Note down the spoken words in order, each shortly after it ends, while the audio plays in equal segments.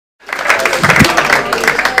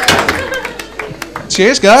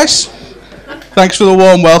Cheers, guys. Thanks for the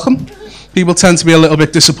warm welcome. People tend to be a little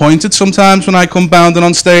bit disappointed sometimes when I come bounding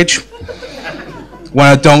on stage, when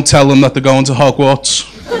I don't tell them that they're going to Hogwarts.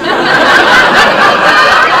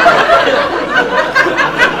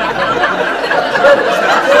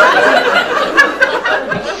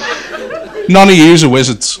 None of yous are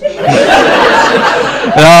wizards.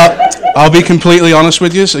 I'll be completely honest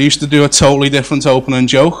with you, I used to do a totally different opening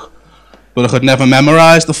joke, but I could never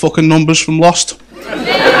memorise the fucking numbers from Lost.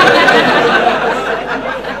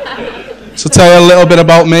 So tell you a little bit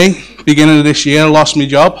about me. Beginning of this year, I lost my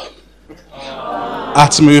job. I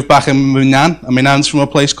had to move back in with my nan, and my nan's from a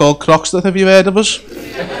place called Croxteth, have you heard of us?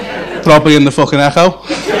 Probably in the fucking echo.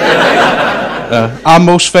 Our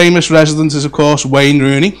most famous resident is, of course, Wayne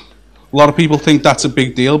Rooney. A lot of people think that's a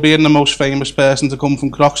big deal, being the most famous person to come from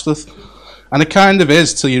Croxteth. And it kind of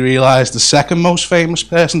is, till you realise the second most famous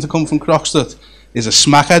person to come from Croxteth is a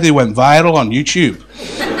smackhead who went viral on YouTube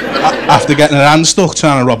after getting her hand stuck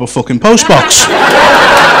trying to rob a fucking postbox.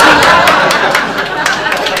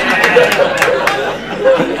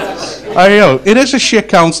 It is a shit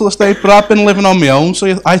council estate, but I've been living on my own,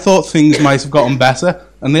 so I thought things might have gotten better,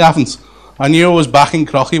 and they haven't. I knew I was back in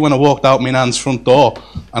Crocky when I walked out my nan's front door,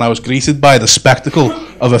 and I was greeted by the spectacle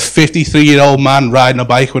of a 53-year-old man riding a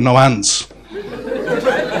bike with no hands.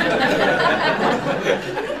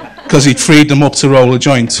 Because he'd freed them up to roll a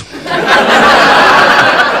joint.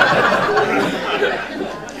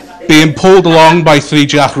 Being pulled along by 3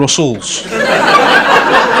 Jack Russells.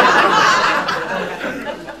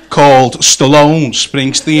 Called Stallone,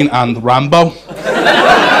 Springsteen and Rambo.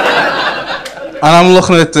 And I'm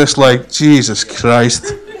looking at this like, Jesus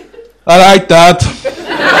Christ. All right, Dad.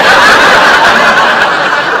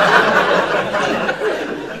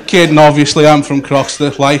 Kidding, obviously, I'm from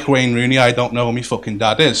Croxteth. Like Wayne Rooney, I don't know who my fucking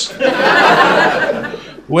dad is.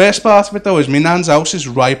 Worst part of it, though, is my nan's house is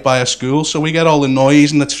right by a school, so we get all the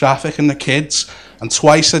noise and the traffic and the kids. And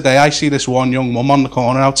twice a day, I see this one young mum on the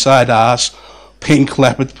corner outside ours, pink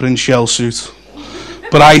leopard print shell suit,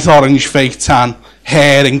 bright orange fake tan,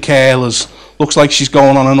 hair in curlers. Looks like she's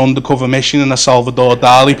going on an undercover mission in a Salvador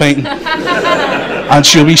Dali painting. And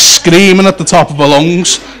she'll be screaming at the top of her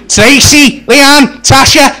lungs, Tracy, Leanne,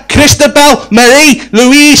 Tasha, Christabel, Marie,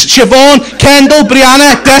 Louise, Siobhan, Kendall,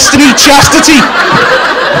 Brianna, Destiny, Chastity,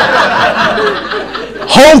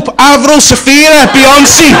 Hope, Avril, Sophia,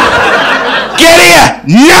 Beyonce. Get here,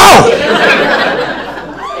 now!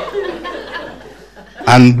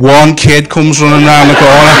 And one kid comes running around the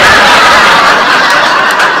corner.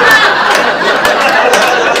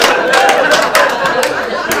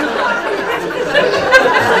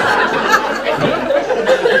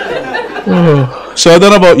 So I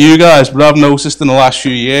don't know about you guys, but I've noticed in the last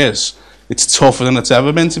few years it's tougher than it's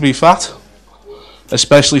ever been to be fat,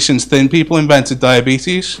 especially since thin people invented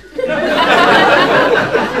diabetes.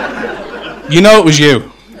 You know it was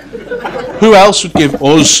you. Who else would give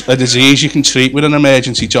us a disease you can treat with an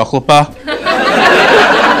emergency chocolate bar?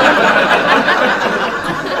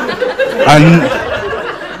 And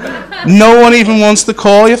no one even wants to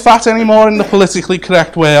call you fat anymore in the politically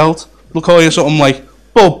correct world. They'll call you something like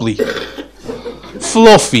bubbly,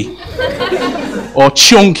 fluffy, or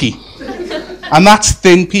chunky. And that's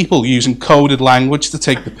thin people using coded language to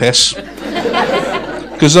take the piss.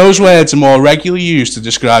 Because those words are more regularly used to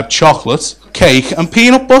describe chocolate, cake, and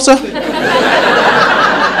peanut butter.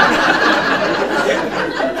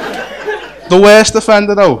 The worst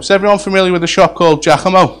offender, though, is everyone familiar with a shop called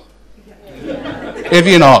Giacomo? If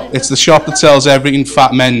you're not, it's the shop that sells everything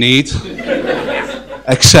fat men need,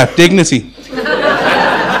 except dignity.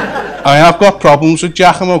 I mean, I've got problems with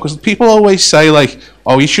Giacomo because people always say, like,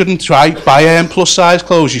 oh, you shouldn't buy plus-size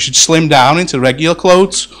clothes, you should slim down into regular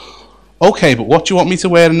clothes. Okay, but what do you want me to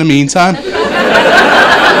wear in the meantime?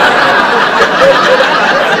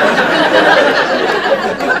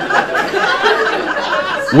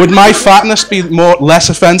 Would my fatness be less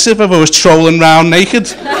offensive if I was trolling around naked?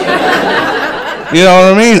 You know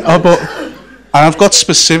what I mean? And I've got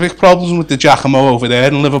specific problems with the Giacomo over there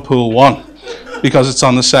in Liverpool 1 because it's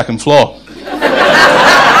on the 2nd floor.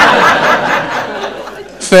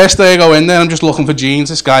 First day I go in there, I'm just looking for jeans.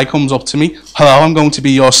 This guy comes up to me. Hello, I'm going to be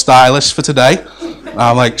your stylist for today.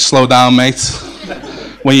 I'm like, slow down, mate.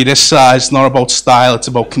 When you're this size, it's not about style, it's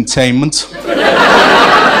about containment.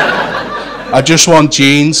 I just want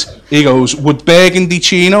jeans. He goes, would burgundy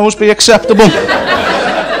chinos be acceptable?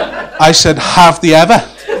 I said, have they ever?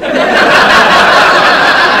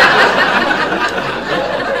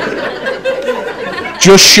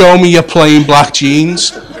 Just show me your plain black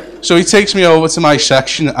jeans. So he takes me over to my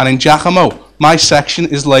section, and in Giacomo, my section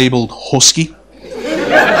is labelled Husky.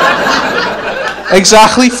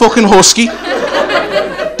 Exactly, fucking husky.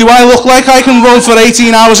 Do I look like I can run for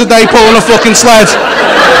 18 hours a day pulling a fucking sled?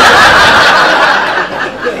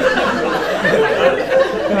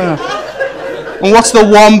 Yeah. And what's the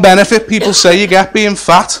one benefit people say you get being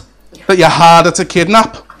fat? That you're harder to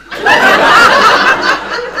kidnap.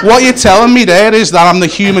 What you're telling me there is that I'm the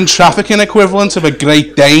human trafficking equivalent of a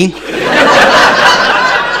Great Dane.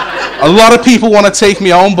 A lot of people want to take me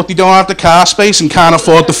home, but they don't have the car space and can't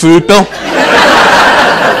afford the food bill.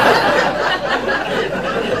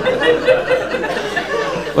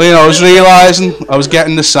 Well, you know, I was realising I was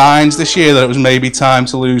getting the signs this year that it was maybe time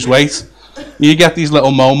to lose weight. You get these little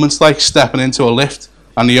moments like stepping into a lift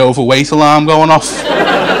and the overweight alarm going off.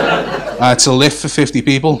 It's a lift for 50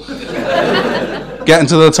 people. Getting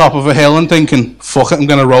to the top of a hill and thinking, fuck it, I'm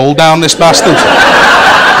going to roll down this bastard.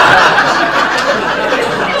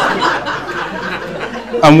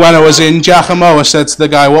 And when I was in Giacomo, I said to the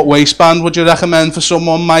guy, what waistband would you recommend for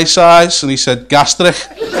someone my size? And he said, gastric.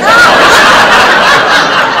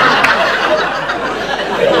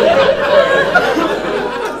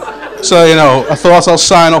 So, you know, I thought I'll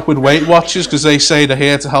sign up with Weight Watchers because they say they're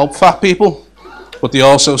here to help fat people, but they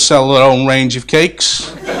also sell their own range of cakes,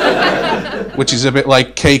 which is a bit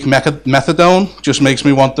like cake methadone, just makes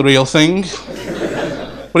me want the real thing.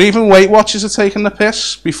 But even Weight Watchers are taking the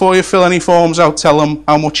piss. Before you fill any forms out, tell them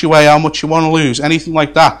how much you weigh, how much you want to lose, anything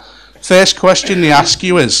like that. First question they ask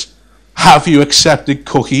you is, have you accepted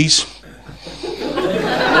cookies?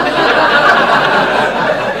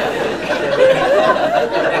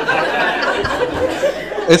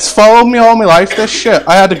 It's followed me all my life, this shit.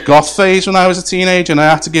 I had a goth phase when I was a teenager and I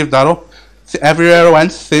had to give that up. Everywhere I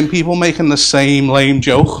went, thin people making the same lame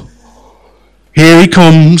joke. Here he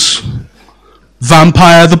comes.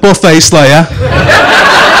 Vampire the Buffet Slayer.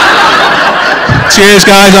 Cheers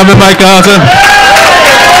guys, I'm in my garden.